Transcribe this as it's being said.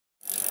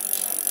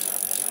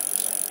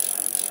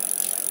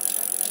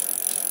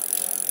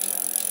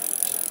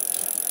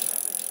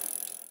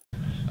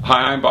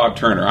Hi, I'm Bob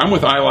Turner. I'm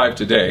with iLive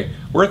Today.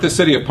 We're at the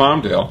city of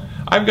Palmdale.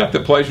 I've got the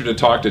pleasure to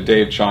talk to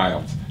Dave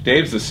Childs.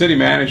 Dave's the city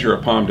manager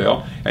of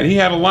Palmdale, and he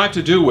had a lot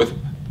to do with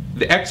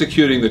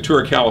executing the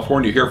Tour of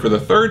California here for the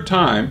third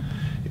time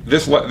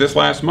this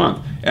last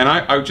month. And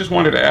I just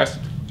wanted to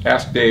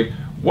ask Dave,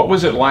 what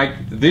was it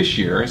like this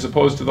year as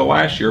opposed to the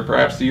last year,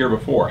 perhaps the year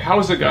before? How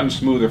has it gotten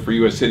smoother for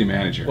you as city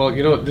manager? Well,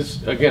 you know,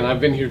 this again,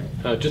 I've been here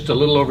just a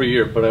little over a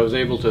year, but I was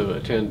able to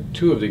attend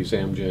 2 of these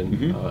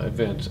Amgen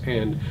events,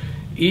 and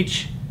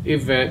each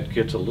event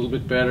gets a little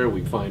bit better.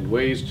 We find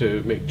ways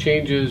to make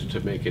changes, to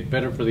make it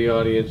better for the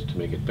audience, to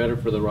make it better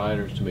for the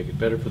riders, to make it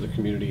better for the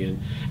community, and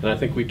I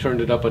think we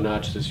turned it up a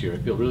notch this year. I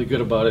feel really good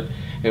about it.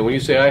 And when you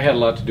say I had a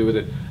lot to do with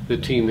it, the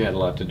team had a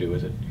lot to do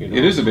with it. You know?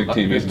 It is a big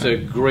team, isn't it?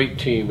 It's a great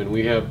team, and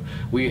we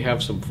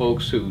have some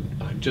folks who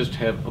just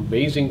have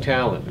amazing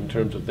talent in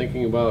terms of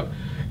thinking about,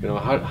 you know,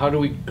 how do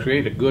we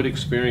create a good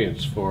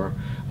experience for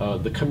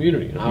the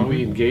community, and how do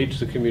we engage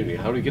the community,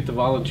 how do we get the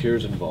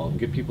volunteers involved and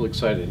get people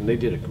excited, and they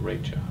did a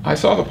great job. I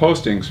saw the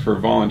postings for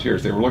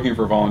volunteers. They were looking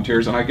for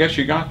volunteers, and I guess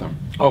you got them.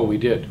 Oh, we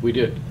did.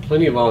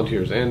 Plenty of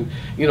volunteers, and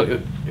you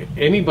know,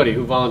 anybody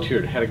who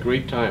volunteered had a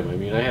great time. I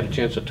mean, I had a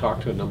chance to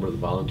talk to a number of the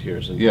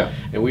volunteers,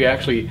 and we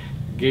actually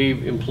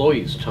gave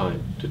employees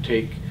time to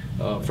take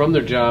from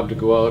their job to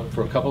go out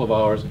for a couple of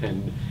hours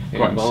and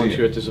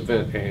volunteer at this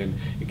event, and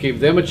it gave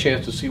them a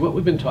chance to see what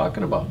we've been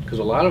talking about, because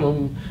a lot of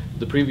them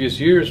the previous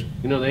years,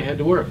 you know, they had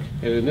to work,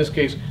 and in this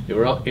case they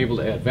were able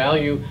to add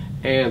value,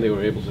 and they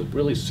were able to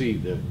really see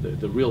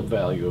the real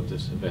value of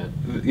this event.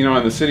 You know,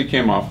 and the city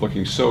came off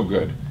looking so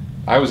good.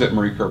 I was at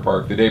Marie Kerr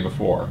Park the day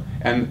before,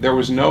 and there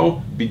was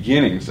no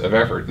beginnings of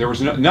effort. There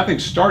was nothing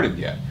started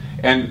yet,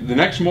 and the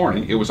next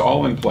morning it was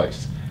all in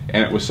place,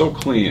 and it was so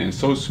clean and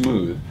so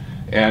smooth.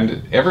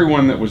 And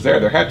everyone that was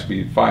there had to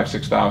be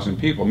 5,000–6,000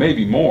 people,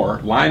 maybe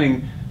more,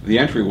 lining the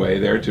entryway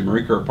there to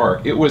Marie Kerr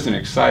Park. It was an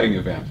exciting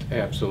event.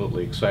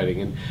 Absolutely exciting.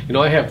 And you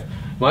know, I have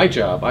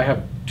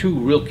 2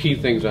 real key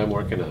things I'm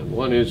working on.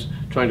 One is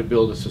trying to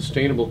build a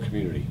sustainable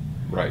community.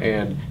 Right.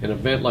 And an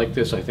event like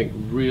this, I think,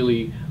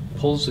 really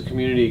pulls the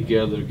community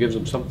together, gives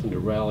them something to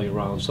rally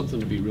around, something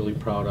to be really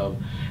proud of.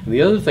 And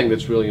the other thing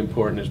that's really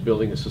important is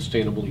building a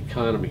sustainable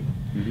economy.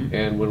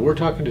 And when we're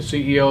talking to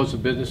CEOs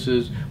of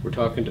businesses, we're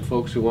talking to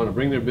folks who want to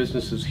bring their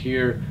businesses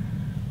here,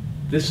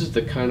 this is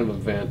the kind of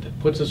event that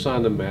puts us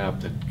on the map,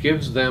 that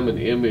gives them an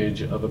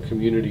image of a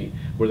community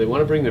where they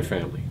want to bring their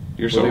family,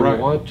 where they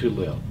want to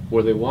live,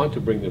 where they want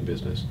to bring their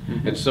business.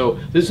 And so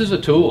this is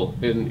a tool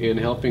in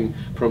helping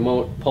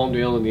promote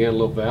Palmdale and the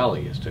Antelope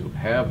Valley, is to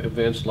have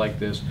events like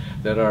this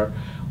that are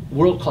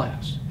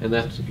world-class, and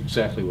that's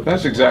exactly what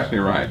that's exactly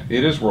right.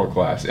 It is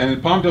world-class,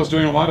 and Palmdale's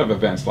doing a lot of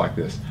events like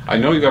this. I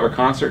know you have a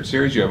concert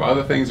series, you have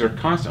other things, there's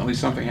constantly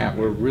something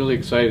happening. We're really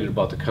excited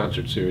about the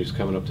concert series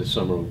coming up this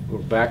summer. We're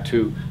back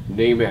to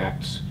name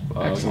acts.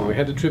 We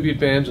had the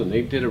tribute bands, and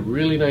they did a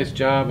really nice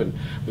job, and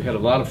we had a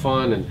lot of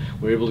fun, and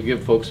we were able to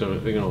give folks a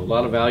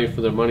lot of value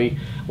for their money.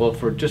 Well,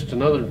 for just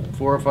another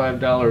 $4 or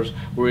 $5,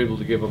 we're able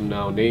to give them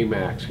now name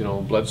acts. You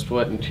know, Blood,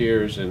 Sweat, and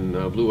Tears, and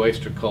Blue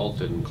Oyster Cult,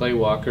 and Clay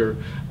Walker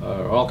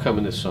are all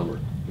coming this summer.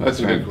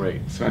 That's going to be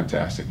great. It's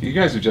fantastic. You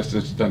guys have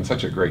just done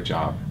such a great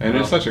job, and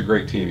it's such a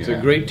great team. It's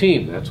a great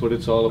team. That's what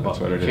it's all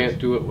about. You can't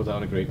do it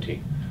without a great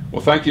team. Well,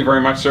 thank you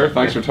very much, sir.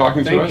 Thanks for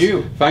talking to us. Thank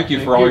you. Thank you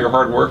for all your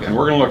hard work, and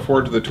we're going to look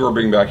forward to the tour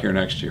being back here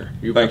next year.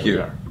 Thank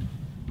you.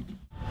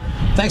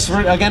 Thanks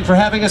again for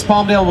having us,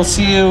 Palmdale. We'll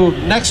see you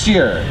next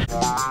year.